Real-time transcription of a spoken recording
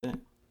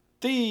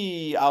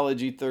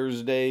Theology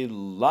Thursday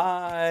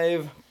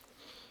live,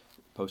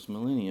 post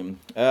millennium.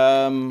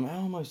 I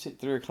almost hit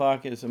 3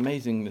 o'clock. It's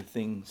amazing the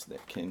things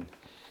that can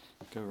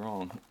go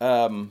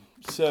wrong.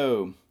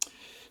 So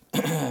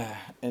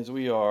as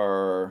we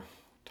are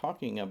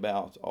talking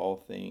about all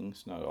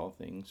things, not all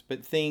things,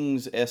 but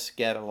things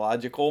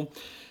eschatological,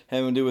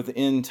 having to do with the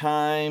end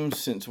times,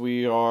 since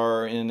we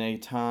are in a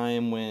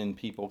time when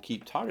people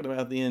keep talking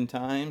about the end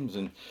times,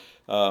 and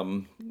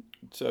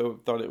so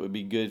thought it would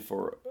be good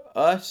for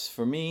us,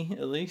 for me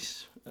at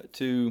least,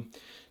 to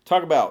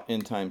talk about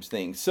end times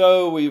things.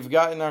 So we've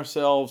gotten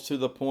ourselves to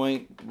the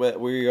point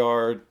that we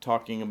are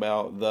talking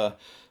about the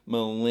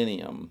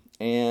millennium.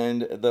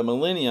 And the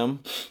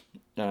millennium,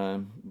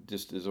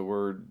 just as a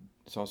word,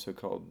 it's also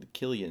called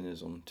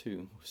Chilianism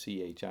too,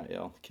 Chil,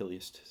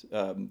 Chiliast,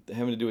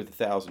 having to do with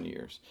 1,000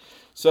 years.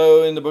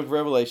 So in the book of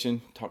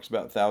Revelation, it talks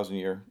about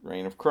 1,000-year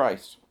reign of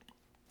Christ.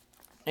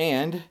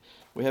 And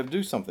we have to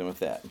do something with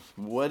that.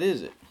 What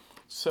is it?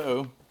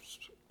 So,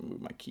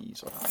 move my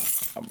keys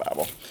off my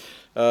Bible.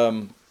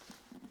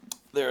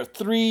 There are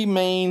three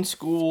main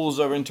schools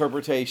of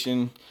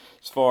interpretation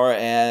as far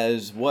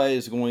as what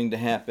is going to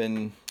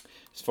happen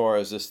as far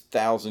as this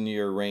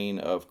 1,000-year reign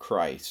of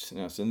Christ.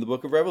 Now, it's in the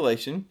book of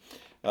Revelation.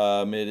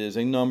 It is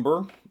a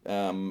number.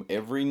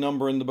 Every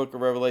number in the book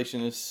of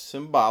Revelation is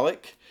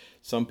symbolic.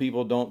 Some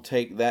people don't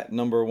take that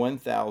number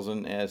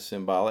 1,000 as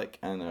symbolic.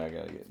 I know I'll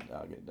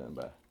get done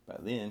by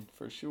then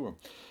for sure.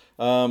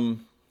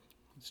 Stan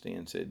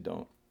said,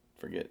 "Don't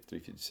forget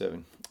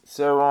 357."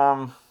 So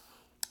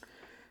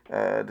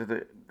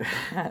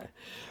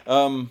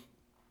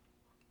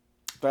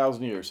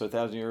 1,000 years. So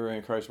 1,000-year reign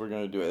of Christ. We're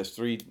going to do it. There's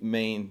three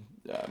main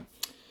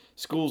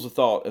schools of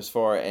thought as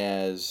far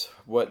as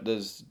what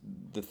does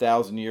the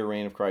 1,000-year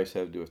reign of Christ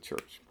have to do with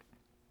church.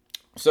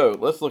 So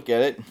let's look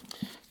at it.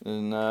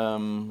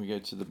 And we go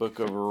to the book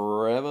of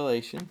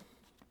Revelation,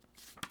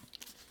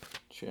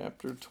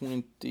 chapter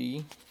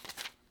 20.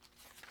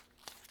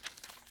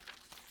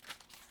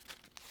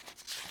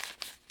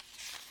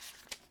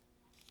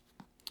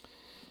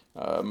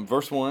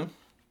 Verse 1.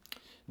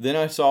 Then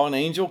I saw an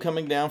angel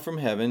coming down from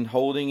heaven,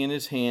 holding in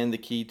his hand the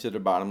key to the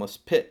bottomless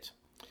pit,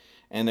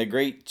 and a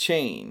great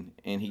chain.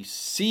 And he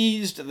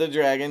seized the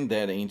dragon,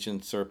 that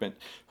ancient serpent,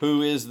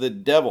 who is the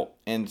devil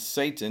and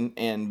Satan,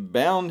 and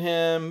bound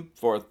him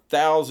for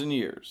 1,000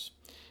 years,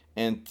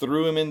 and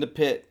threw him in the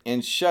pit,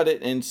 and shut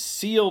it, and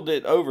sealed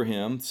it over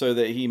him, so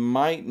that he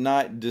might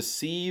not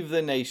deceive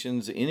the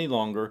nations any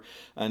longer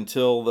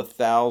until the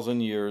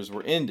 1,000 years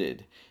were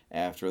ended.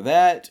 After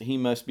that, he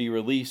must be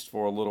released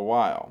for a little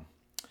while.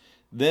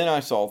 Then I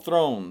saw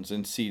thrones,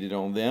 and seated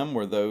on them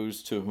were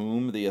those to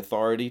whom the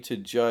authority to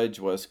judge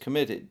was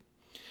committed.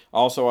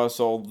 Also I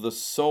saw the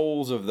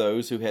souls of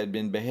those who had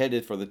been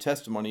beheaded for the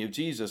testimony of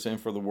Jesus and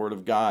for the word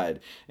of God,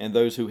 and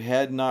those who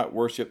had not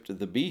worshipped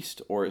the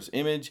beast or its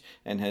image,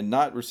 and had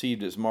not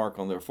received its mark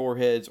on their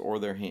foreheads or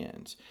their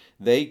hands.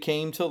 They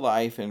came to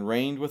life and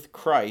reigned with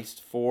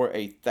Christ for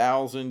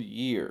 1,000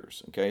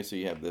 years. Okay, so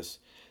you have this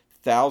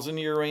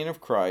 1,000-year reign of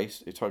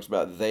Christ. It talks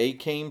about they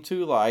came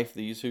to life,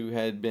 these who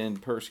had been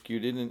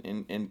persecuted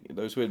and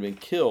those who had been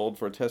killed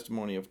for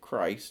testimony of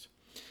Christ.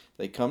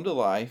 They come to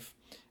life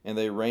and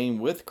they reign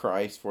with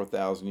Christ for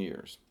 1,000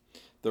 years.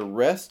 The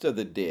rest of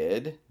the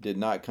dead did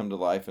not come to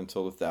life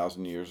until the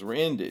 1,000 years were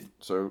ended.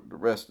 So the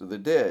rest of the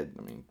dead,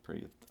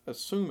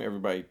 assume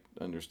everybody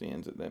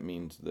understands that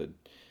means the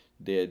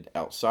dead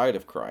outside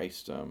of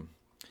Christ,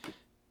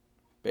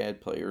 bad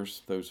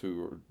players, those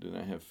who do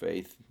not have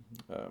faith.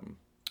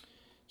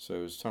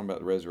 So it's talking about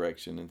the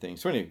resurrection and things.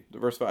 So anyway,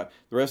 verse 5.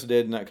 The rest of the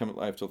dead did not come to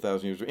life till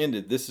 1,000 years were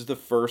ended. This is the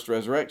first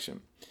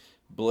resurrection.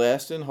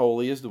 Blessed and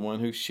holy is the one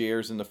who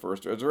shares in the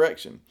first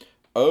resurrection.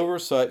 Over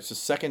such the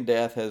second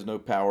death has no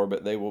power,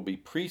 but they will be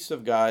priests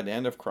of God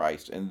and of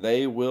Christ, and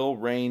they will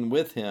reign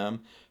with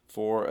him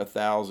for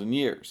 1,000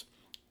 years.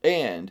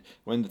 And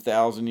when the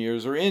 1,000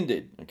 years are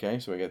ended, okay,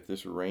 so we got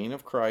this reign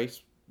of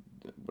Christ,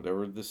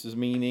 whatever this is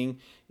meaning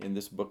in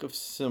this book of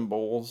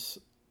symbols.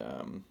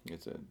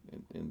 It's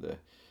in the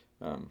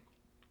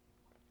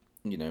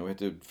we have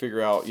to figure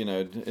out,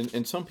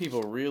 and some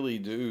people really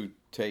do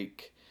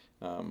take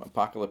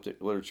apocalyptic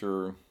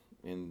literature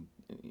in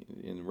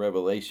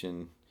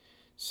Revelation.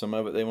 Some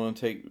of it they want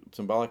to take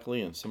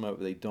symbolically, and some of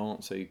it they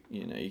don't. So,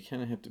 you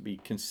kind of have to be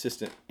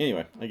consistent.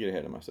 Anyway, I get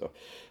ahead of myself.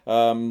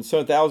 So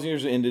 1,000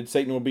 years ended,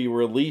 Satan will be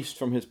released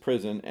from his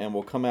prison and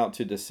will come out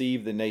to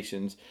deceive the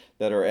nations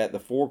that are at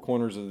the four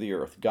corners of the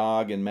earth,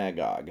 Gog and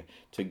Magog,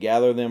 to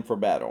gather them for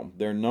battle.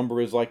 Their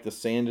number is like the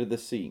sand of the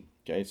sea.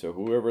 Okay, so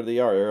whoever they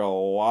are, there are a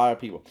lot of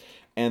people.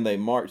 And they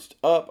marched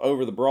up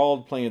over the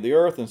broad plain of the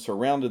earth and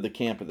surrounded the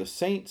camp of the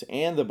saints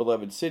and the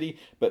beloved city,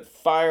 but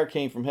fire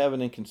came from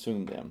heaven and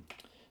consumed them.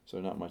 So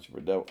not much of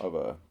a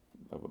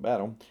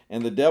battle.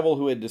 And the devil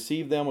who had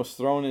deceived them was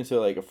thrown into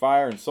a lake of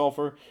fire and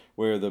sulfur,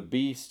 where the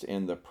beast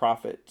and the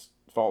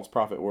false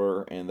prophet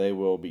were, and they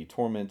will be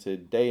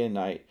tormented day and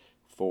night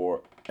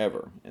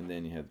forever. And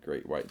then you have the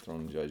great white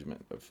throne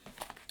judgment of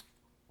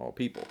all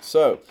people.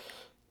 So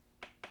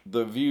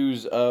the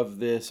views of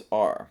this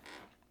are,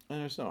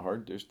 and it's not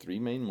hard. There's three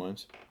main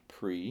ones: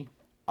 pre,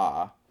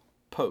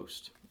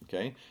 post.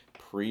 Okay,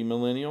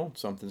 pre-millennial,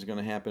 something's going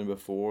to happen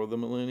before the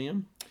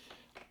millennium.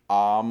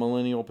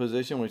 Millennial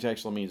position, which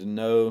actually means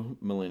no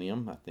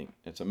millennium. I think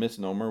it's a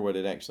misnomer. What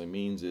it actually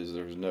means is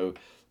there's no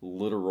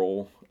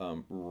literal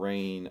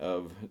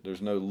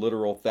there's no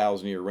literal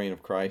 1,000-year reign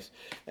of Christ.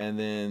 And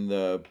then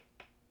the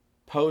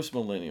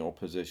post-millennial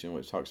position,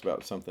 which talks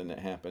about something that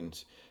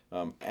happens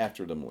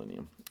after the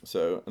millennium.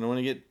 So I don't want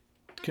to get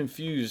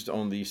confused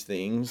on these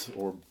things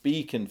or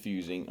be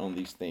confusing on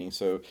these things.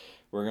 So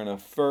we're going to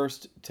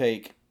first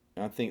take,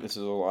 I think this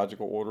is a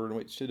logical order in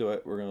which to do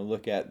it. We're going to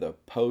look at the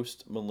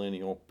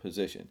post-millennial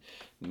position.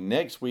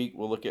 Next week,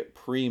 we'll look at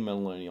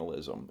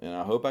premillennialism. And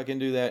I hope I can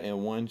do that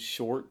in one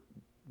short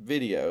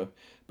video,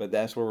 but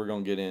that's where we're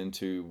going to get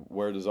into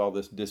where does all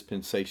this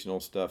dispensational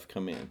stuff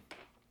come in.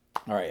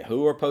 All right,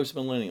 who are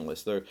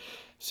postmillennialists? There are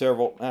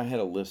several. I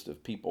had a list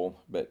of people,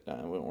 but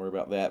I won't worry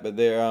about that. But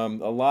there are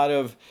a lot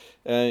of,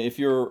 if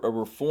you're a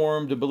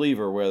Reformed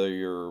believer, whether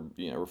you're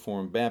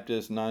Reformed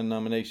Baptist,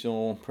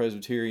 non-denominational,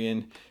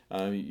 Presbyterian,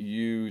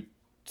 you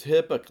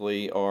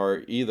typically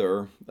are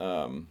either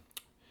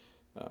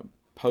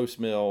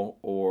post-mill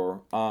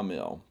or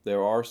a-mill.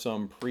 There are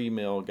some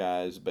pre-mill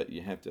guys, but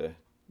you have to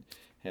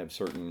have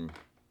certain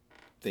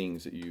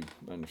things that you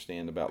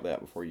understand about that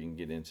before you can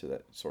get into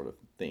that sort of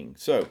thing.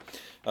 So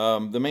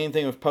the main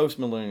thing of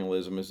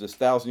postmillennialism is this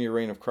 1,000-year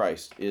reign of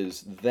Christ.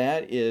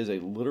 That is a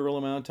literal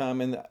amount of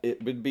time, and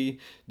it would be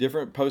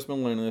different.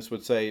 Postmillennialists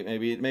would say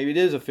maybe it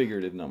is a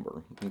figurative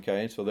number.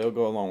 Okay, so they'll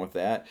go along with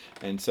that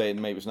and say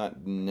maybe it's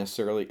not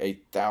necessarily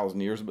 1,000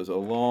 years, but it's a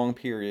long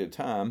period of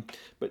time.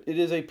 But it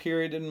is a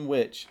period in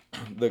which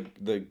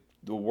the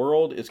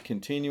world is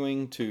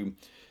continuing to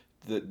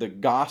the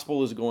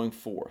gospel is going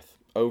forth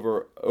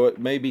over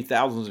maybe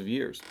thousands of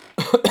years.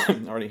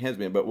 Already has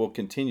been, but will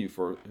continue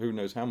for who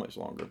knows how much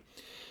longer.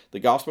 The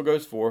gospel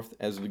goes forth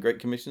as the Great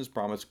Commission is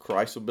promised.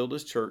 Christ will build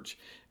his church,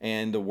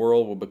 and the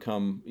world will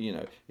become,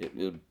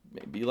 it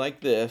may be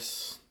like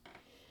this,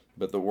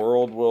 but the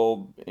world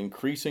will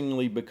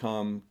increasingly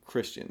become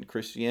Christian.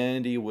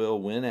 Christianity will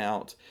win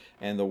out,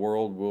 and the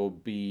world will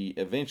be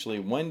eventually,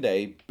 one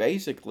day,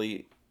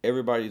 basically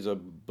everybody's a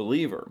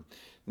believer.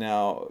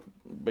 Now,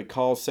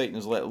 because Satan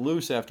is let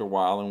loose after a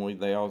while, and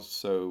they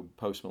also,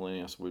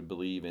 postmillennialists, would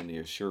believe in the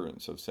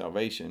assurance of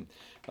salvation,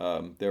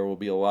 there will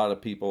be a lot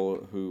of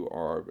people who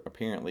are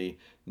apparently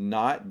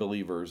not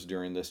believers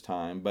during this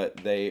time, but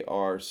they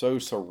are so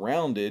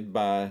surrounded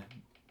by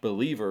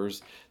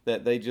believers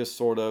that they just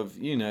sort of,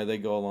 they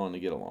go along to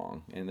get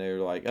along, and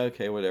they're like,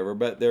 okay, whatever,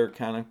 but they're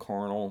kind of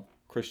carnal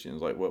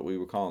Christians, like what we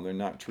would call them. They're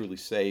not truly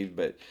saved,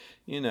 but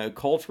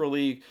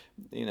culturally,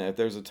 if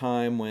there's a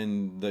time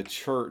when the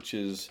church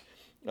is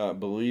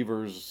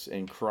believers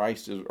and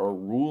Christ are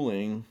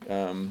ruling,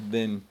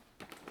 then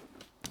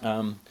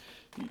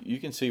you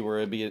can see where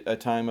it'd be a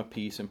time of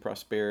peace and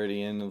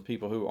prosperity, and the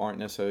people who aren't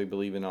necessarily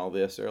believing all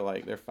this,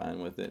 they're fine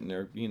with it, and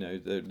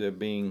they're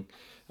being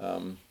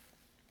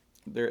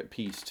they're at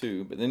peace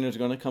too. But then there's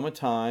going to come a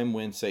time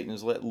when Satan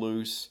is let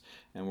loose,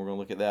 and we're going to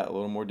look at that in a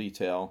little more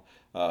detail.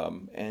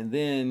 And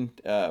then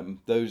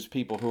those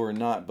people who are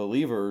not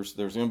believers,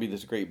 there's going to be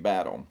this great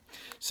battle.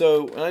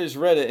 So I just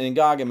read it, and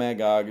Gog and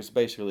Magog is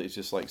basically, it's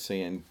just like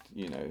saying,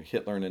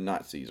 Hitler and the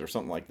Nazis or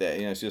something like that.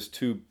 It's just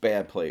two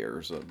bad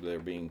players. They're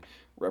being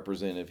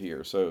representative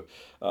here. So,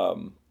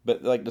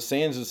 but like the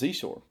sands of the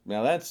seashore.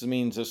 Now that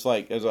means it's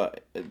like there's a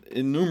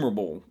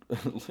innumerably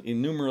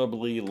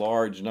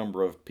large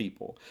number of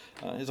people.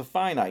 It's a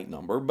finite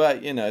number,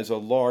 but it's a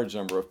large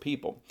number of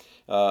people.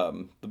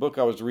 The book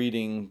I was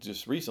reading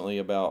just recently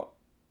about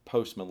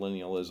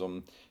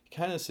postmillennialism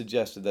kind of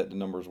suggested that the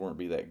numbers weren't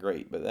be that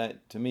great, but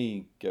that to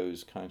me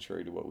goes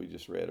contrary to what we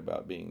just read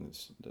about being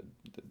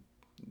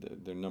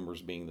the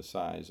numbers being the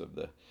size of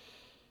the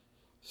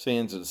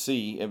sands of the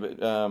sea,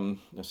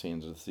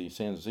 sands of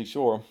the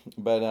seashore.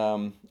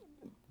 But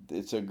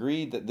it's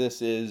agreed that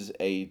this is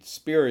a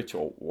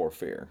spiritual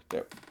warfare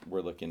that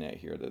we're looking at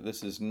here. That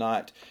this is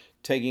not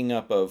taking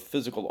up of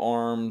physical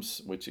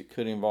arms, which it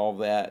could involve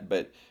that,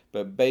 but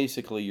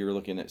basically you're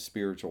looking at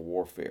spiritual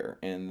warfare,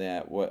 and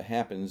that what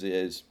happens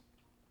is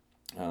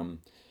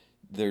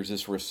there's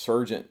this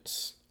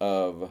resurgence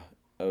of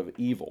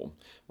evil,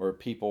 where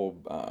people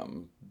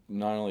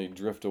not only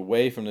drift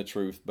away from the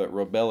truth but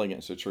rebel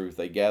against the truth.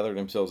 They gather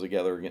themselves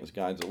together against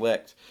God's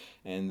elect,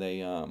 and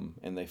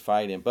they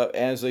fight him. But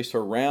as they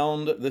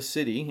surround the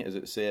city, as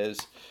it says,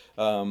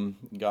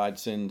 God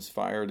sends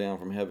fire down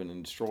from heaven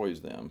and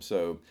destroys them.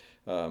 So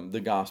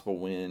the gospel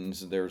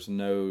wins. There's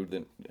no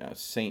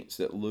saints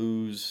that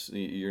lose.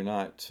 You're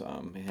not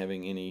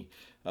having any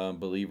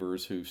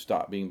believers who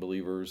stop being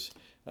believers.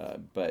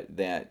 But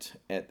that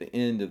at the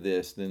end of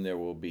this, then there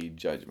will be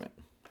judgment.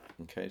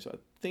 Okay, so I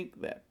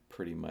think that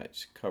pretty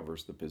much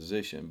covers the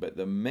position. But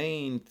the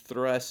main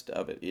thrust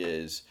of it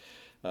is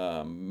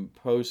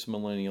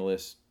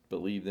postmillennialists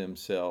believe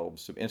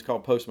themselves, and it's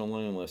called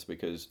postmillennialists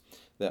because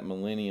that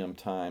millennium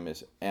time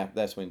is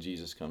that's when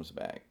Jesus comes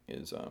back,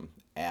 is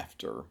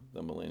after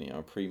the millennium,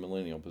 a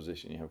pre-millennial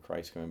position. You have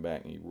Christ coming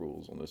back and he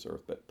rules on this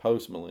earth. But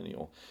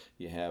post-millennial,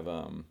 you have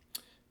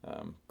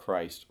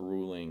Christ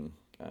ruling,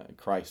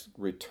 Christ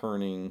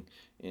returning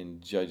in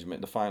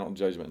judgment. The final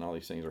judgment and all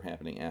these things are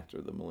happening after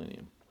the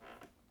millennium.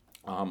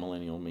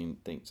 Millennial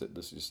thinks that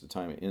this is just the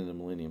time in the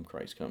millennium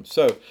Christ comes.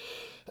 So,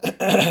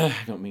 I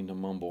don't mean to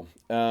mumble.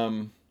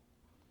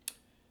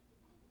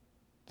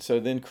 So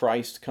then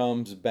Christ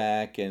comes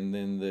back, and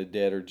then the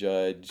dead are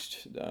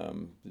judged.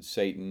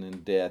 Satan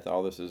and death,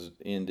 all this is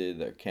ended.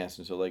 They're cast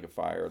into the lake of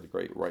fire, the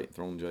great white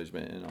throne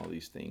judgment, and all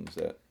these things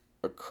that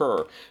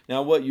occur.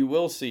 Now, what you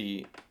will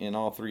see in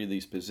all three of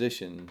these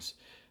positions,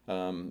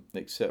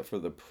 except for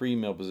the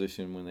pre-mill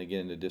position, when they get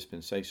into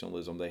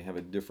dispensationalism, they have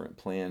a different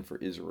plan for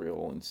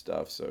Israel and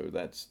stuff. So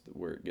that's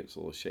where it gets a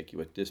little shaky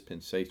with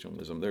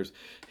dispensationalism. There's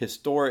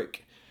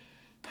historic.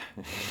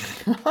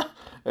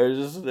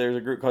 there's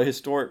a group called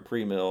Historic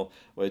Pre-Mill,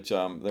 which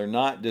they're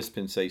not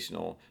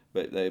dispensational,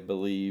 but they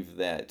believe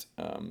that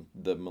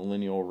the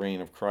millennial reign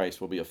of Christ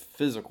will be a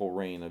physical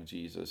reign of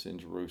Jesus in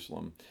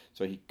Jerusalem.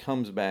 So he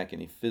comes back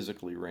and he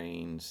physically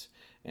reigns,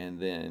 and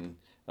then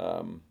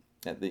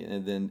at the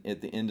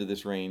end of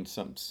this reign,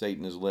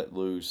 Satan is let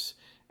loose.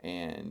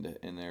 And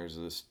there's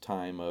this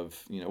time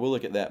of, we'll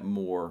look at that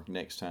more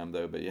next time,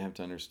 though, but you have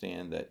to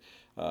understand that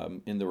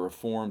in the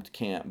Reformed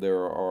camp,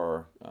 there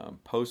are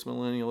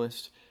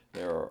post-millennialists,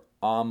 there are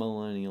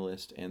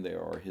amillennialists, and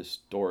there are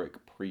historic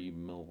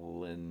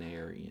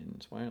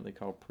premillenarians. Why aren't they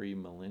called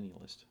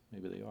premillennialists?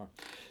 Maybe they are.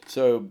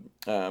 So,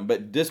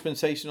 but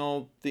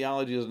dispensational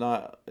theology is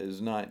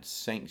not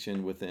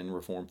sanctioned within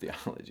Reformed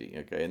theology,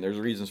 okay? And there's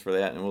reasons for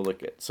that, and we'll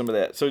look at some of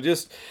that. So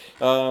just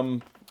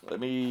let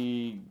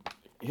me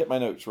hit my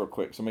notes real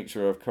quick so make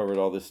sure I've covered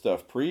all this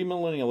stuff.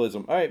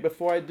 Premillennialism. All right,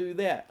 before I do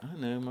that, I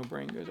know my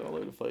brain goes all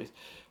over the place.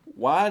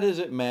 Why does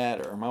it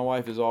matter? My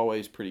wife is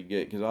always pretty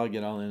good because I'll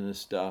get all into this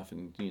stuff,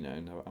 and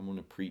I'm going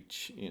to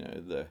preach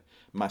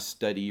my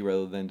study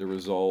rather than the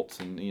results,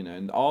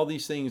 and all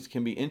these things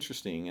can be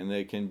interesting, and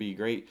they can be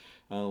great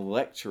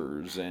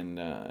lectures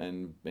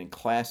and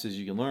classes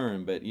you can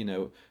learn. But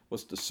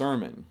what's the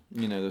sermon?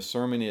 The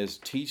sermon is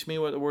teach me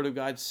what the Word of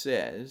God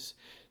says,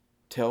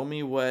 tell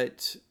me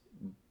what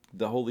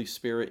the Holy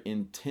Spirit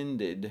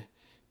intended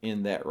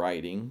in that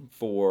writing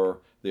for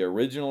the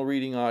original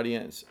reading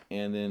audience,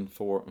 and then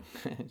for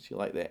she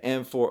like that,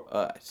 and for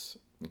us.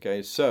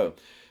 Okay, so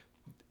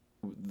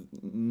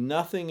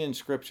nothing in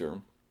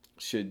Scripture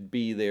should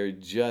be there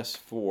just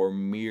for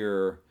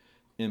mere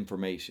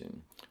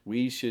information.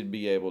 We should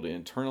be able to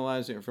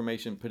internalize the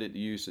information, put it to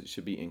use. It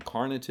should be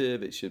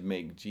incarnative. It should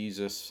make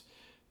Jesus.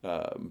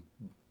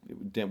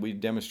 We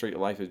demonstrate the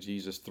life of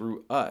Jesus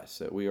through us,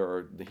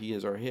 that he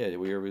is our head,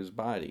 we are his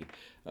body,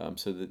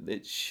 so that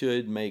it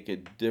should make a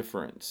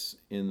difference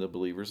in the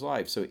believer's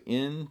life. So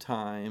end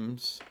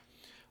times,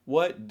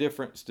 what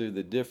difference do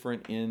the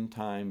different end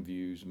time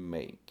views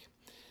make?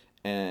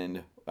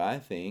 And I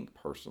think,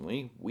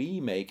 personally, we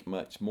make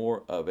much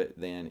more of it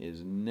than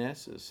is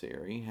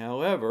necessary.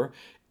 However,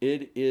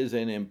 it is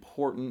an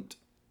important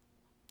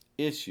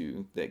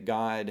issue that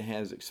God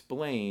has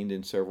explained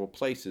in several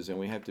places, and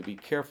we have to be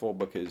careful,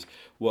 because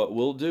what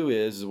we'll do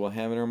is we'll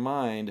have in our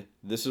mind,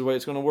 this is the way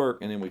it's going to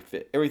work, and then we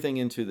fit everything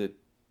into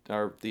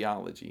our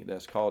theology.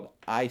 That's called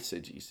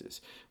eisegesis,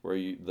 where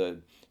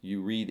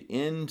you read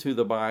into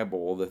the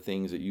Bible the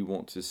things that you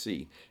want to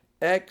see.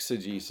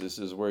 Exegesis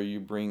is where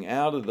you bring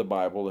out of the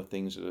Bible the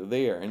things that are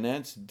there, and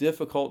that's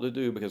difficult to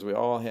do because we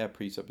all have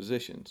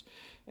presuppositions,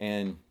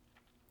 and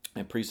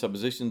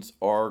presuppositions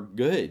are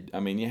good. I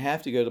mean, you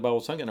have to go to the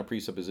Bible sunk in a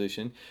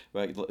presupposition,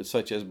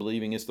 such as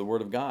believing it's the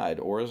Word of God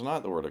or is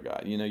not the Word of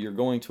God. You're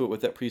going to it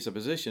with that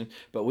presupposition,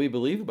 but we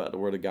believe about the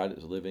Word of God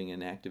is living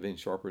and active and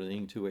sharper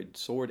than a two-edged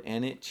sword,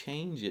 and it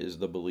changes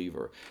the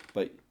believer.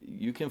 But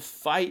you can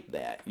fight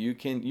that. You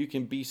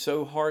can be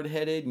so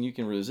hard-headed, and you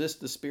can resist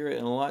the Spirit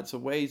in lots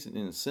of ways,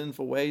 in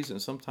sinful ways, and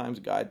sometimes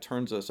God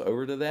turns us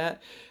over to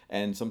that,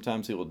 and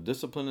sometimes he will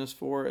discipline us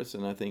for us,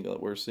 and I think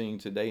what we're seeing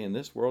today in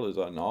this world is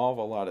an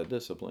awful lot of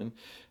discipline.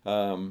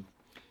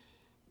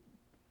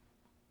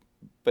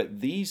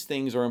 But these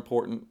things are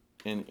important,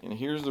 and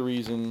here's the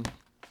reason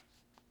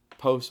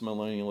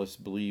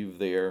post-millennialists believe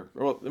there.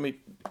 Well, the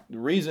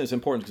reason it's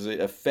important is because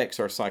it affects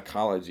our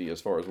psychology as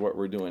far as what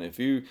we're doing. If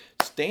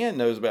Stan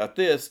knows about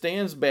this,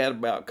 Stan's bad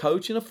about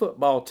coaching a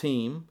football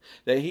team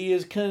that he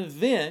is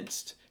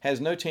convinced has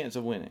no chance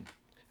of winning.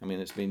 I mean,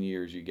 it's been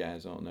years, you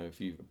guys. I don't know if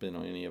you've been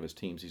on any of his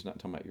teams. He's not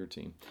talking about your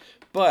team.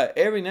 But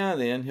every now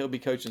and then, he'll be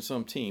coaching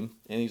some team,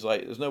 and he's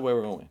like, there's no way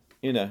we're going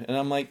to win. And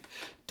I'm like,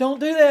 don't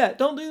do that.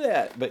 Don't do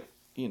that. But,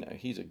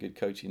 he's a good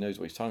coach. He knows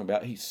what he's talking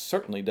about. He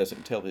certainly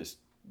doesn't tell his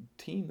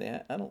team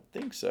that. I don't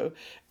think so.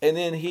 And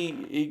then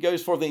he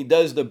goes forth and he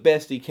does the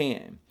best he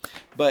can.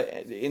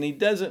 And he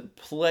doesn't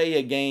play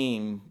a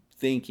game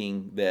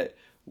thinking that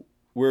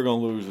we're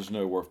going to lose. There's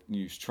no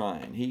use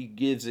trying. He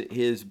gives it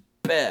his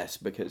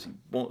best because he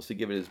wants to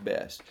give it his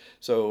best.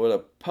 So what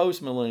a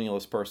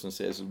post-millennialist person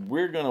says is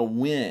we're going to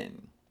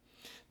win.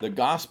 The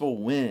gospel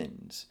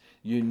wins.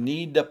 You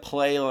need to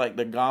play like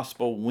the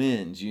gospel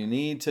wins. You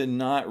need to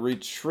not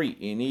retreat.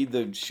 You need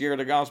to share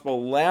the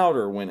gospel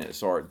louder when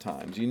it's hard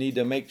times. You need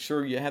to make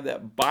sure you have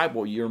that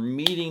Bible. You're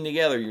meeting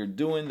together. You're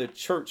doing the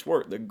church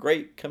work, the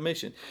Great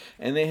Commission.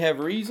 And they have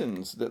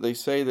reasons that they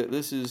say that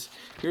this is,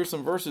 here's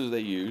some verses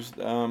they use.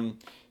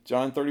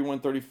 John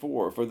 31:34,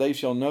 for they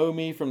shall know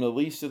me from the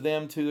least of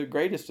them to the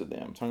greatest of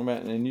them. Talking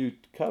about in the new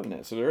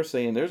covenant. So they're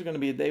saying there's going to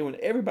be a day when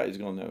everybody's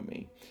going to know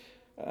me.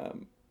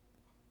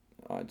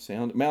 Odd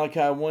sound. Malachi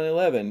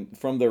 1:11,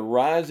 from the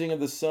rising of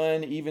the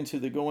sun even to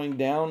the going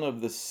down of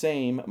the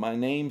same, my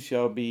name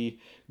shall be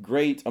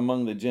great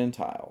among the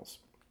Gentiles.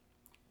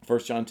 1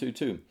 John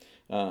 2:2,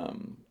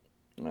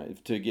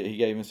 he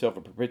gave himself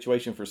a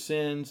perpetuation for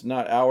sins,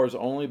 not ours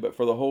only, but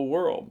for the whole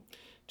world.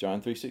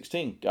 John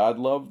 3:16, God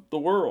loved the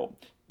world.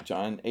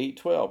 John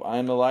 8:12, I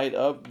am the light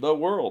of the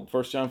world.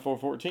 1 John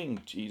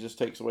 4:14, Jesus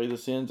takes away the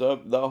sins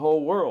of the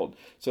whole world.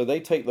 So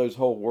they take those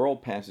whole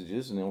world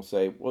passages and they'll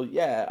say, well,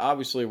 yeah,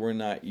 obviously we're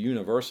not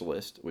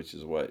universalist, which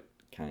is what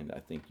kind of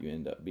I think you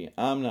end up being.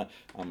 I'm an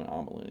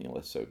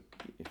amillennialist, so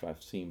if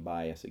I've seen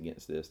bias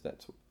against this,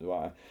 that's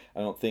why.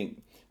 I don't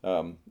think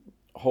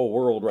whole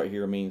world right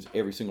here means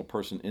every single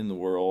person in the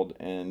world,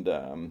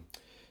 and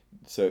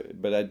so,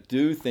 but I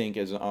do think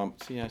as I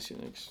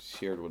shouldn't have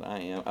shared what I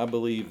am. I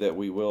believe that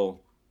we will,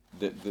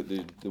 that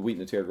the wheat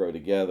and the tares grow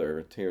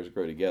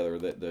together,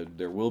 that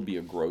there will be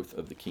a growth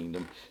of the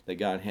kingdom, that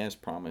God has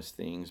promised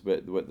things.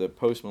 But what the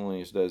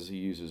postmillennialist does, he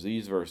uses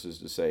these verses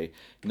to say,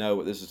 no,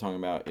 what this is talking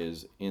about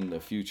is in the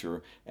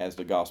future, as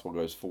the gospel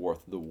goes forth,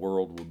 the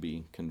world will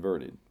be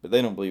converted. But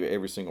they don't believe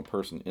every single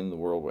person in the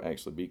world will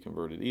actually be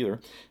converted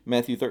either.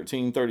 Matthew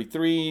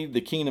 13:33,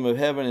 the kingdom of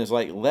heaven is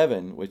like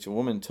leaven, which a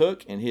woman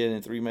took and hid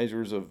in 3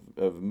 measures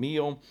of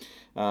meal,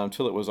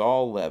 till it was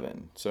all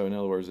leaven. So in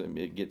other words,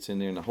 it gets in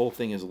there and the whole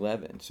thing is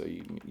leaven. So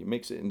you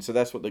mix it. And so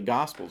that's what the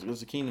gospel is, because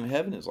the kingdom of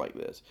heaven is like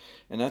this.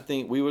 And I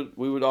think we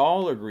would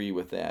all agree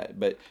with that,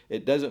 but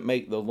it doesn't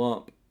make the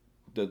lump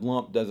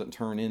doesn't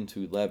turn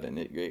into leaven.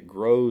 It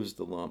grows,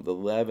 the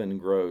leaven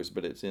grows,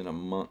 but it's in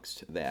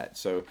amongst that.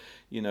 So,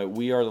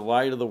 we are the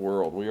light of the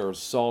world. We are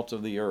salt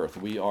of the earth.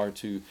 We are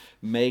to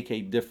make a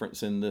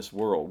difference in this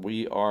world.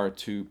 We are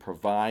to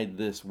provide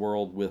this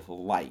world with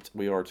light.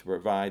 We are to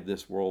provide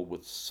this world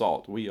with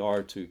salt. We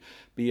are to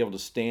be able to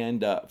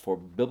stand up for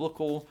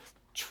biblical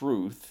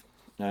truth,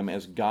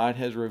 as God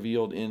has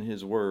revealed in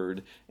His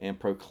Word, and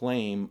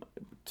proclaim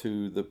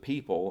to the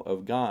people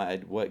of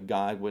God what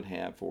God would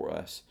have for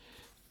us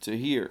to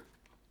hear.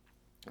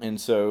 And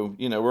so,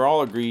 we're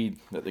all agreed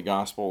that the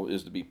gospel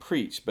is to be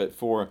preached, but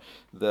for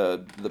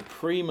the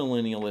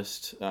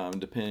premillennialist,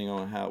 depending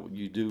on how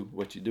you do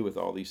what you do with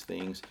all these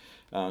things,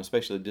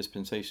 especially the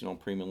dispensational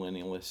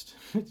premillennialist,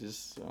 it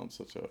just sounds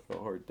such a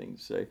hard thing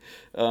to say.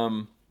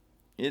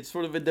 It's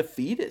sort of a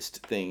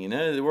defeatist thing,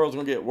 The world's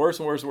going to get worse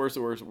and worse and worse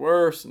and worse and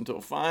worse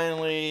until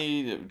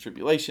finally the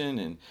tribulation,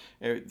 and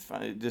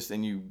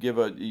you give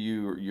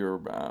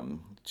you're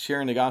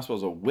sharing the gospel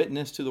as a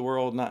witness to the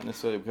world, not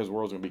necessarily because the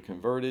world's going to be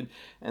converted.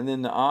 And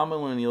then the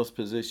amillennialist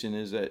position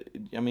is that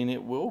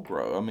it will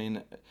grow.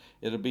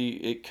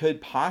 It could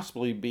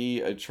possibly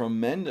be a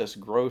tremendous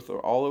growth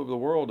all over the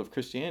world of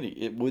Christianity.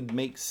 It would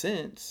make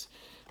sense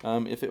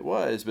if it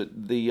was,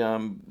 but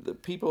the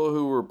people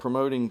who were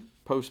promoting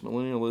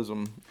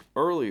postmillennialism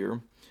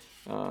earlier,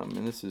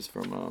 and this is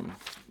from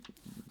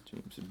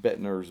James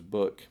Bettner's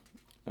book.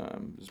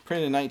 It was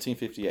printed in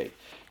 1958,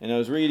 and I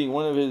was reading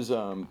one of his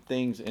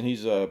things, and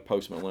he's a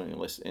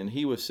postmillennialist, and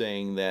he was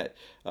saying that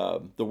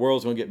the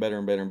world's going to get better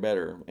and better and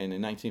better. And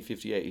in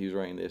 1958, he was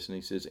writing this, and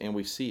he says, and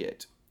we see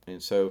it.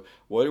 And so,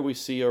 what do we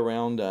see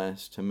around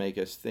us to make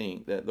us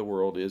think that the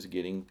world is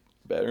getting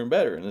better and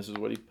better? And this is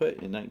what he put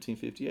in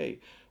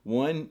 1958.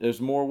 One, there's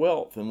more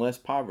wealth and less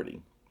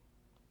poverty.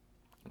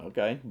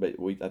 Okay, but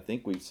I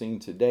think we've seen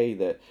today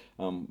that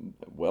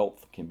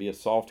wealth can be a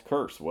soft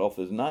curse. Wealth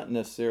is not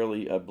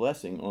necessarily a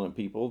blessing on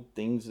people.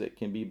 Things that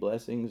can be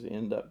blessings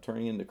end up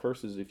turning into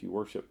curses if you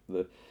worship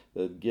the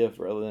gift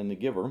rather than the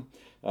giver.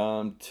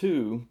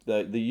 Two,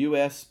 the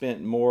U.S.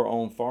 spent more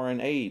on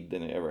foreign aid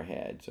than it ever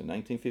had. So in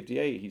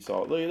 1958, he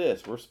saw, look at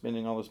this, we're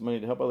spending all this money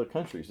to help other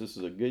countries. This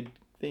is a good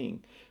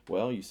thing.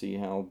 Well, you see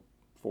how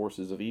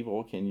forces of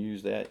evil can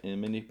use that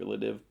in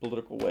manipulative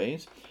political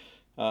ways.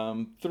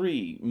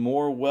 3,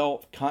 more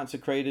wealth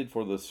consecrated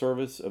for the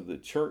service of the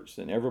church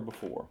than ever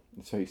before.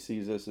 And so he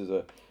sees this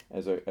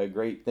as a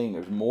great thing.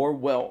 There's more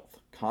wealth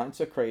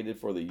consecrated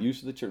for the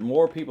use of the church.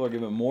 More people are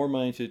giving more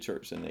money to the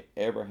church than they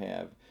ever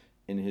have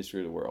in the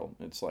history of the world.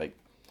 It's like,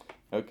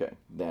 okay,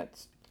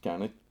 that's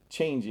kind of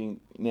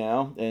changing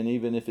now. And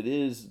even if it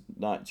is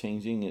not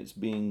changing, it's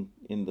being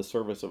in the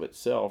service of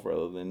itself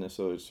rather than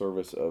necessarily the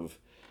service of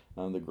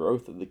the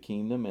growth of the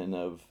kingdom and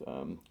of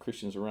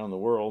Christians around the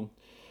world.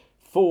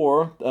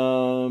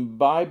 4,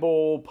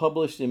 Bible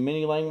published in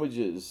many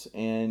languages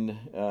and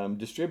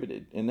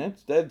distributed, and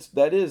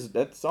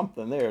that's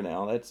something there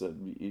now. That's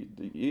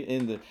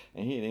in the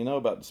and you know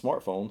about the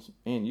smartphones,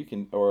 and you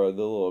can or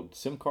the little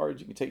SIM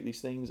cards. You can take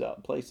these things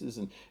out places,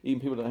 and even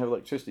people don't have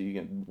electricity. You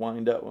can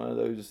wind up one of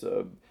those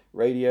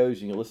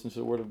radios. You can listen to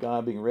the Word of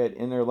God being read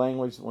in their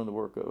language. One of the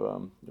work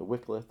of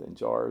Wycliffe and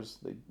Jars.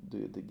 They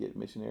do to get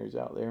missionaries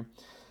out there.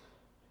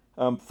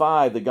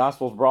 5, the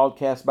gospel is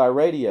broadcast by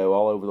radio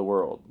all over the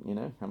world. You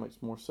know, how much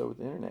more so with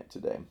the internet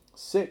today.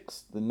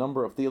 6, the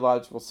number of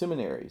theological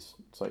seminaries.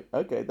 It's like,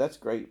 okay, that's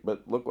great,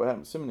 but look what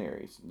happened to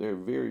seminaries. There are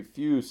very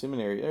few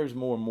seminaries. There's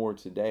more and more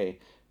today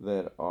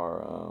that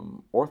are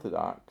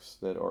orthodox,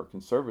 that are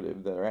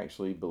conservative, that are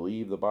actually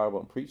believe the Bible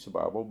and preach the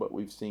Bible, but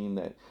we've seen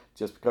that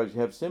just because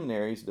you have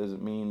seminaries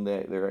doesn't mean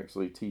that they're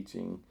actually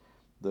teaching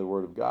the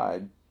Word of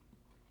God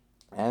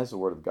as the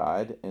Word of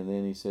God. And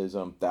then he says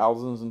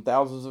thousands and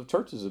thousands of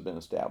churches have been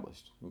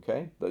established.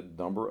 Okay, the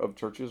number of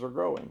churches are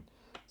growing.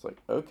 It's like,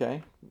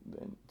 okay,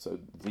 and so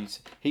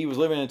he was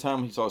living in a time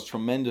when he saw this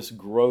tremendous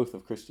growth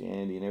of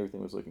Christianity and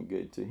everything was looking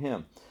good to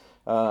him.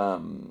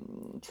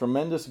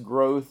 Tremendous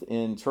growth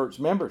in church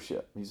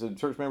membership. He said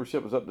church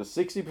membership was up to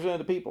 60% of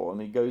the people,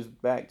 and he goes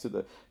back to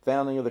the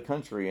founding of the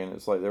country, and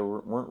it's like there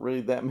weren't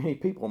really that many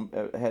people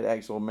had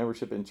actual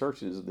membership in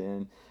churches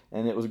then,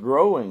 and it was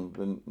growing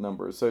the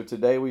numbers. So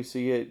today we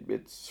see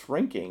it's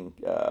shrinking.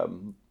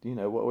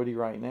 What would he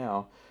write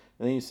now?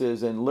 And then he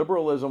says, and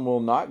liberalism will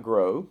not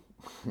grow.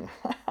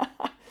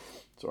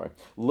 Sorry,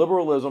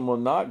 liberalism will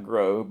not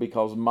grow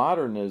because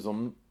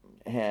modernism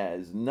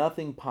has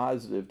nothing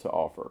positive to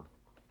offer.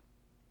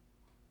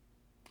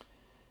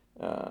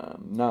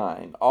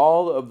 9,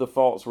 all of the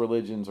false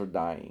religions are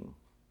dying.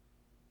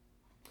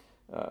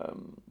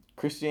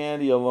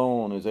 Christianity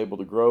alone is able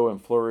to grow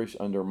and flourish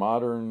under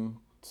modern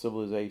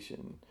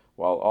civilization,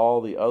 while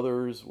all the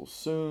others will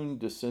soon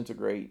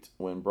disintegrate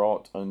when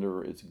brought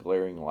under its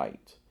glaring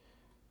light.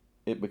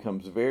 It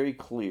becomes very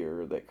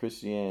clear that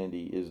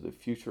Christianity is the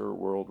future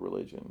world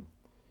religion.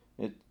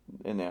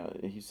 And now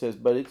he says,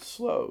 but it's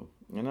slow.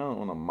 And I don't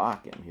want to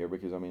mock him here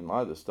because, a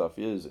lot of this stuff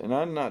is, and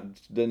I'm not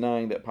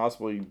denying that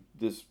possibly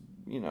this,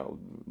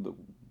 the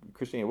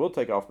Christianity will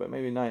take off, but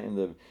maybe not in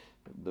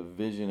the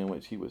vision in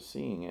which he was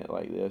seeing it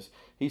like this.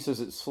 He says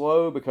it's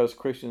slow because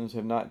Christians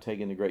have not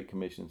taken the Great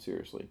Commission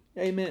seriously.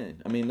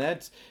 Amen.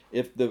 That's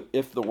if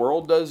the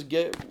world does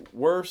get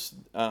worse.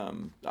 I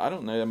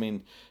don't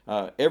know.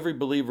 Every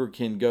believer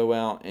can go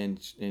out and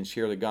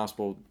share the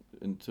gospel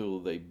until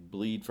they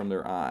bleed from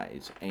their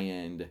eyes,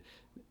 and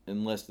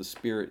unless the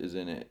Spirit is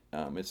in it,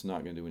 it's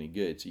not going to do any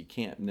good. So you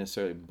can't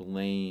necessarily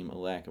blame a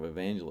lack of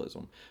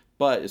evangelism.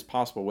 But it's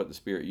possible what the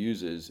Spirit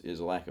uses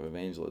is a lack of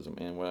evangelism,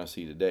 and what I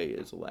see today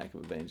is a lack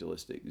of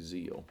evangelistic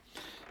zeal.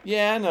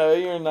 Yeah, I know,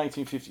 you're in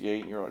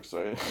 1958 and you're all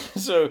excited.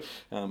 So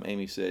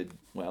Amy said,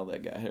 well,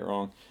 that got it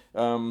wrong.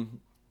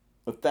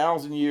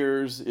 1,000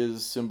 years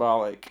is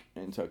symbolic,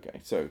 and it's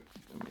okay. So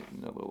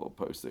another little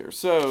post there.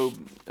 So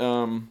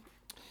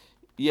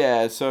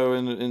so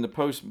in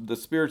the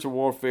spiritual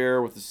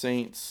warfare with the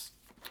saints,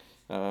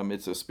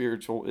 it's a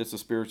spiritual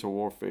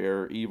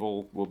warfare.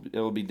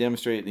 It'll be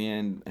demonstrated at the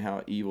end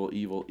how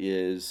evil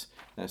is.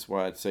 That's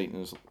why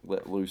Satan is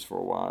let loose for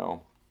a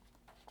while.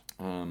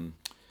 And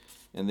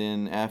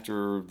then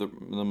after the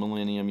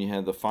millennium, you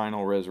have the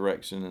final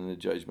resurrection and the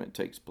judgment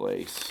takes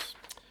place.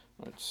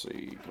 Let's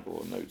see, a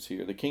couple of notes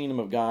here. The kingdom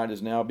of God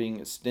is now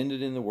being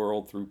extended in the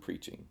world through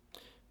preaching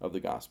of the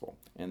gospel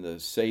and the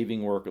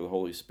saving work of the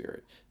Holy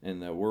Spirit.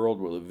 And the world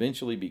will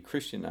eventually be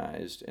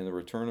Christianized, and the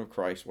return of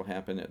Christ will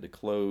happen at the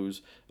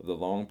close of the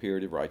long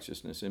period of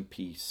righteousness and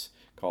peace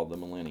called the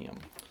millennium.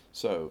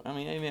 So,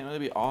 amen, it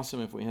would be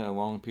awesome if we had a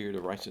long period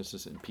of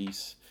righteousness and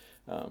peace,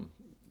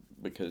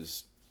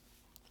 because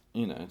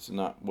it's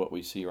not what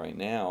we see right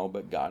now,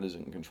 but God is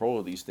in control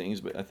of these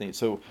things. But I think,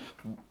 so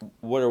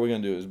what are we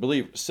going to do as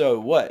believers? So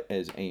what,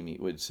 as Amy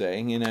would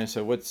say,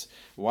 so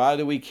why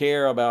do we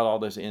care about all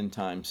this end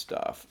time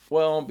stuff?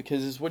 Well,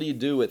 because it's what do you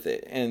do with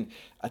it? And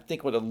I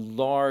think what a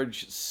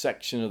large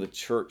section of the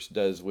church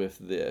does with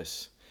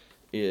this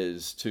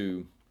is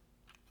to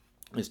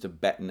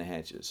batten the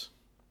hatches.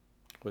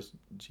 What's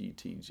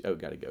GT? Oh,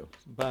 gotta go.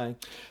 Bye.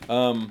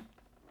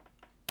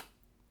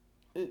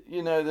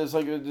 There's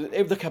like,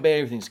 look how bad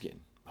everything's getting.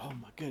 Oh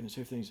my goodness,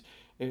 everything's,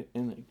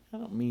 and I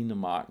don't mean to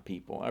mock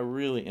people. I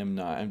really am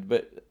not.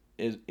 But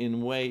in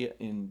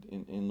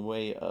the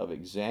way of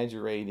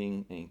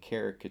exaggerating and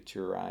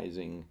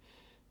caricaturizing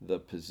the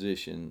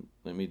position,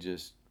 let me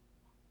just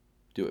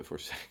do it for a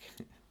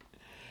second.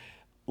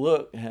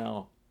 Look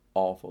how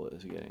awful it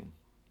is getting.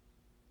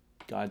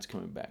 God's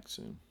coming back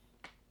soon.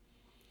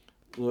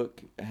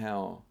 Look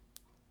how.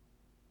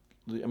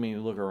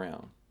 Look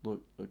around.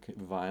 Look at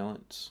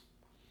violence.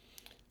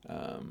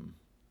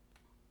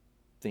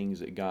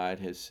 Things that God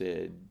has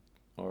said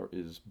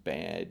is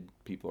bad,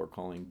 people are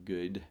calling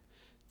good.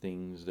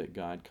 Things that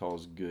God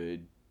calls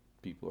good,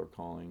 people are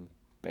calling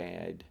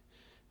bad.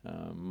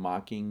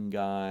 Mocking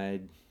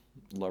God,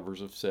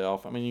 lovers of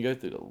self. You go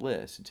through the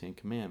list, the Ten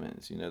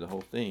Commandments, the whole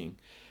thing.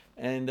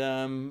 And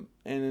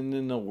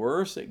then the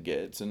worse it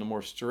gets, and the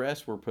more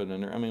stress we're put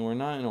under. I mean, we're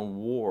not in a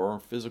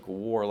war, physical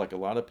war, like a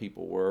lot of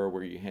people were,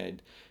 where you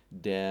had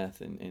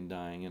death and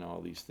dying and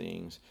all these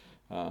things.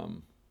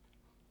 Um,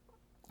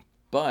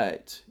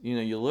 but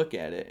you look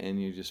at it and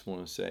you just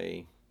want to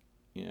say,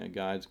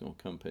 God's going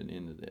to come put an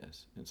end to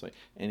this. It's like,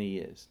 and He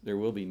is. There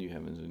will be new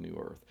heavens and new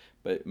earth,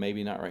 but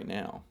maybe not right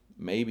now.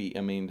 Maybe,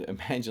 I mean,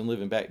 imagine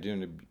living back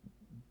during the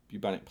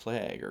bubonic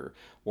plague, or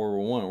World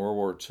War One, or World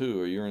War Two,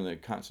 or you're in the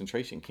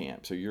concentration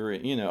camps, or you're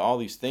in, all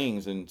these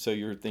things, and so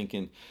you're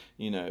thinking,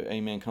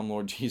 Amen, come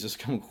Lord Jesus,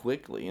 come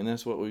quickly, and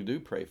that's what we do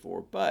pray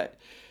for. But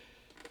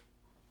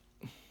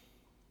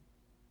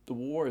the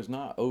war is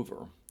not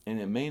over, and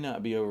it may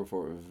not be over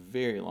for a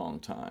very long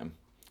time.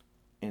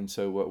 And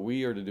so what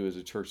we are to do as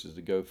a church is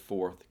to go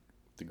forth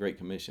the Great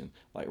Commission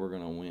like we're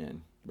going to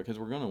win, because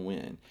we're going to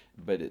win.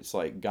 But it's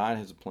like God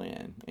has a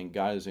plan, and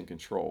God is in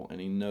control, and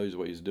He knows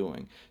what He's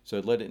doing. So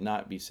let it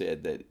not be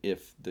said that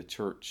if the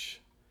church,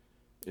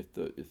 if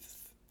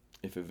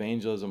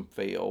evangelism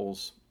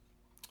fails,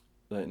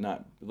 let it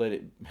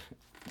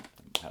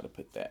how to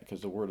put that,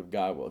 because the Word of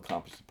God will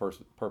accomplish the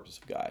purpose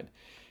of God.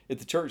 If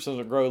the church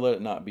doesn't grow, let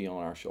it not be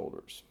on our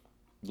shoulders.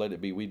 Let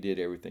it be, we did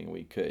everything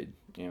we could,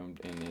 and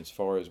as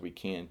far as we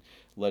can,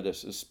 let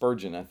us, as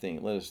Spurgeon, I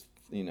think, let us,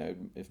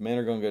 if men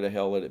are going to go to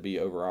hell, let it be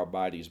over our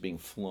bodies being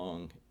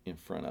flung in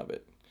front of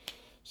it,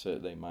 so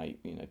that they might,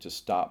 to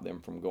stop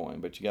them from going.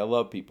 But you got to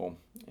love people,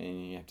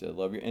 and you have to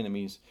love your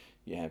enemies.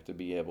 You have to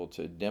be able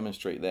to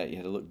demonstrate that. You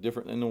have to look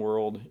different in the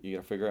world. You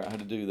got to figure out how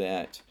to do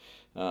that.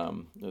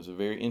 It's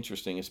very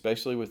interesting,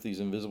 especially with these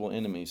invisible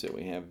enemies that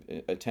we have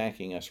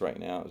attacking us right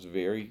now. It's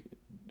very,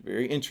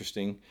 very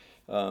interesting.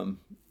 The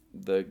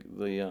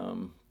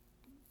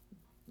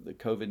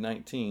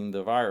COVID-19,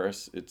 the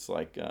virus, it's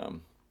like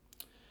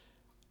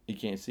you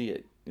can't see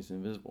it. It's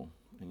invisible,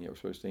 and yet we're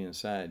supposed to stay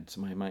inside.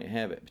 Somebody might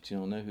have it, but you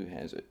don't know who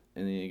has it.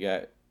 And then you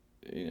got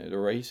the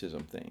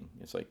racism thing.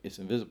 It's like it's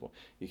invisible.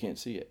 You can't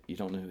see it. You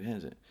don't know who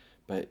has it,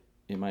 but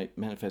it might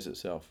manifest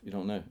itself. You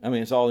don't know. I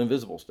mean, it's all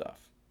invisible stuff,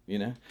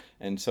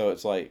 And so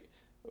it's like,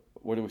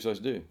 what are we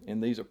supposed to do?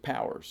 And these are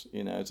powers.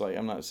 It's like,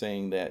 I'm not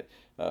saying that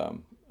a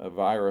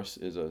virus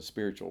is a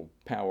spiritual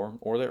power,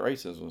 or that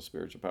racism is a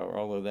spiritual power,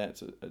 although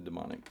that's a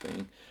demonic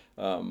thing.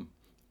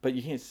 But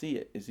you can't see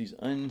it. It's these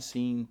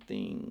unseen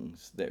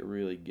things that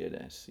really get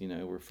us.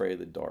 We're afraid of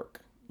the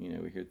dark. We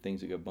hear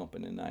things that go bump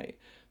in the night.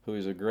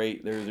 There's a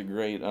great, what's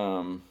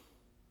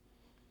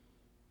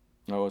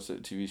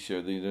that TV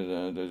show?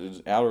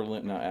 There's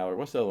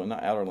what's the other one?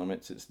 Not Outer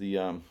Limits. It's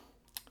the,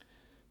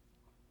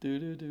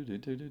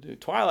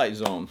 Twilight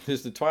Zone.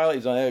 It's the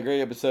Twilight Zone. They had a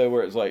great episode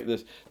where it's like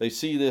this. They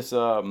see this. This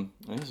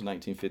is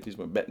 1950s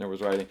when Bettner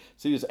was writing.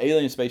 See this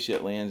alien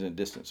spaceship lands in a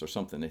distance or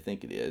something. They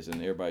think it is,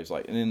 and everybody's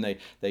like. And then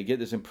they get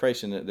this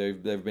impression that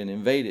they've been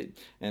invaded,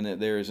 and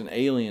that there is an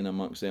alien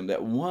amongst them.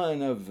 That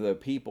one of the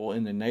people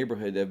in the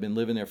neighborhood that have been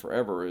living there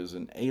forever is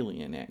an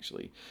alien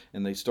actually.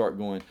 And they start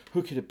going,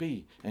 who could it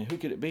be? And who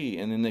could it be?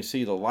 And then they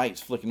see the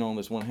lights flicking on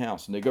this one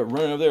house, and they go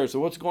running over there.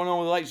 So what's going on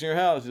with the lights in your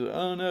house? Like,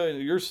 oh no,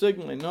 you're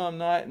signaling. No, I'm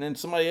not. And then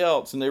somebody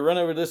else, and they run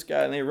over this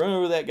guy, and they run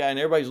over that guy, and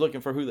everybody's looking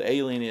for who the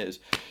alien is,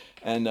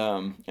 and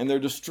they're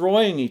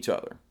destroying each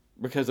other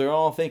because they're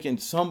all thinking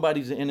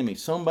somebody's the enemy,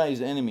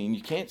 and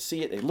you can't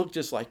see it. They look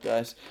just like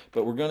us,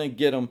 but we're going to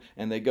get them,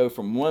 and they go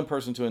from one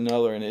person to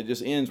another, and it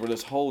just ends where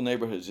this whole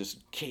neighborhood is just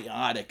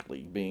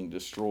chaotically being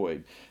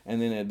destroyed.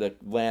 And then at the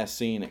last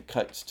scene, it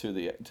cuts to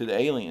the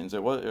aliens.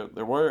 There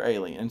were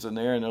aliens, and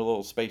they're in their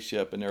little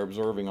spaceship, and they're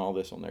observing all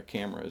this on their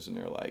cameras, and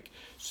they're like,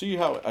 see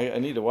how, I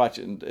need to watch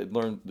it and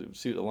learn to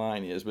see what the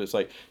line is, but it's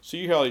like,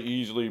 see how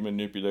easily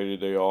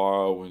manipulated they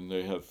are when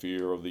they have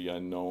fear of the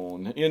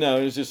unknown.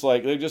 It's just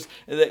like,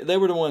 they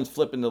were the ones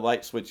flipping the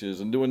light switches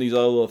and doing these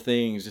other little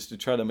things just to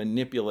try to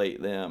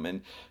manipulate them.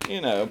 And,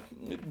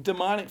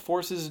 demonic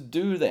forces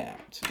do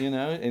that,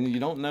 and you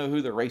don't know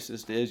who the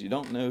racist is. You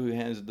don't know who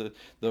has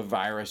the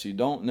virus. You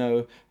don't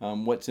know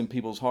what's in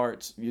people's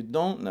hearts. You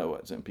don't know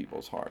what's in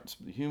people's hearts.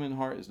 The human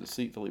heart is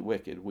deceitfully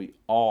wicked. We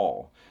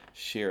all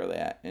share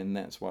that, and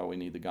that's why we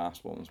need the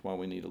gospel, and that's why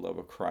we need the love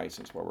of Christ.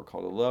 That's why we're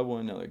called to love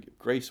one another, give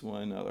grace to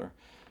one another,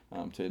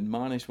 to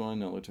admonish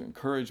one another, to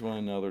encourage one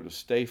another, to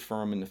stay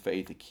firm in the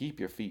faith, to keep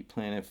your feet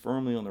planted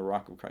firmly on the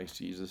rock of Christ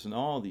Jesus. And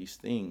all these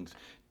things,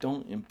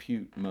 don't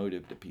impute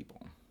motive to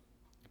people.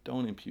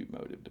 Don't impute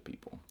motive to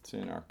people. It's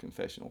in our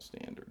confessional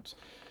standards.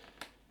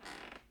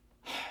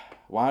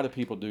 Why do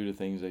people do the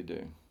things they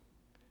do?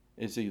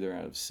 It's either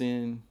out of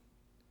sin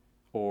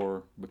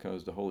or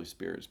because the Holy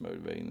Spirit is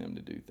motivating them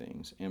to do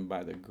things. And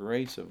by the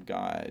grace of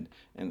God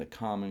and the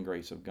common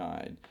grace of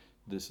God,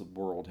 this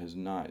world has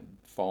not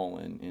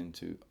fallen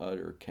into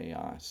utter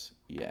chaos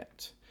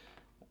yet.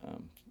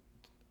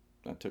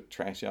 I took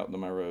trash out to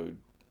my road.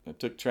 I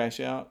took trash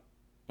out.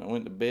 I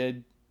went to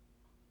bed.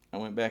 I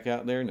went back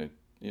out there, and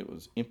it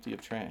was empty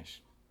of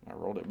trash. I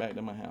rolled it back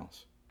to my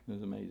house. It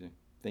was amazing.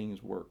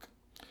 Things work.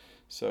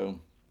 So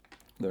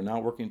they're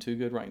not working too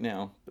good right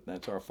now, but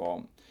that's our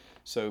fault.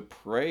 So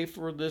pray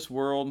for this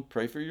world.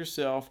 Pray for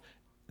yourself,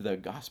 the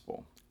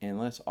gospel, and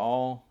let's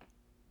all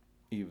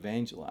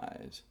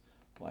evangelize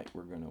like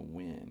we're going to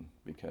win,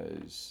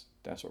 because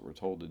that's what we're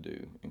told to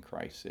do, and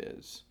Christ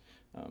says.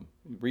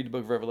 Read the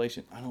book of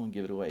Revelation. I don't want to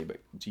give it away, but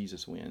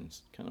Jesus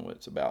wins. Kind of what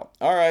it's about.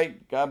 All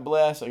right. God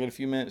bless. I got a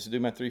few minutes to do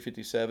my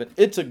 357.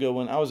 It's a good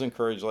one. I was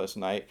encouraged last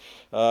night.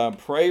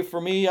 Pray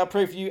for me. I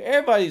pray for you.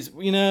 Everybody's,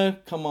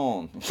 come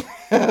on.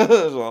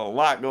 There's a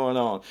lot going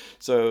on.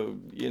 So,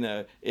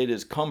 it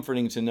is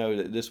comforting to know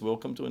that this will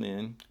come to an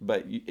end,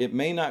 but it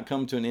may not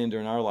come to an end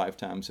during our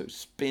lifetime. So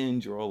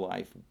spend your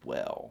life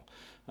well.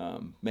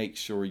 Make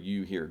sure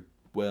you hear,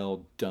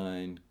 well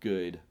done,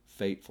 good,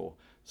 faithful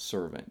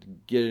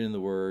servant. Get it in the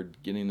Word.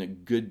 Get in a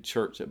good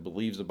church that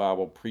believes the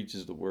Bible,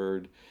 preaches the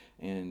Word,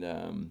 and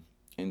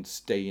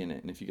stay in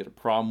it. And if you get a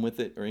problem with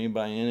it or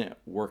anybody in it,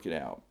 work it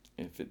out.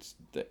 And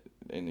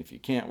if you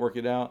can't work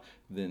it out,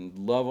 then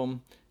love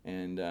them,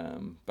 and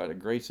by the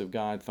grace of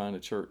God, find a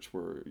church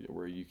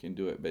where you can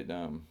do it. But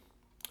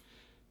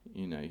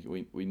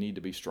we need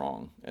to be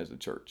strong as a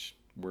church.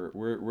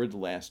 We're the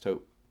last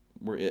hope.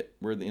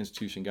 We're the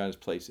institution God has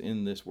placed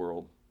in this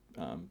world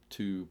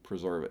to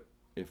preserve it.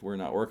 If we're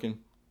not working,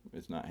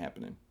 it's not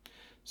happening.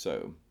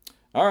 So,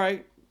 all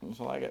right. That's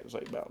all I got to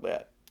say about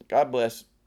that. God bless.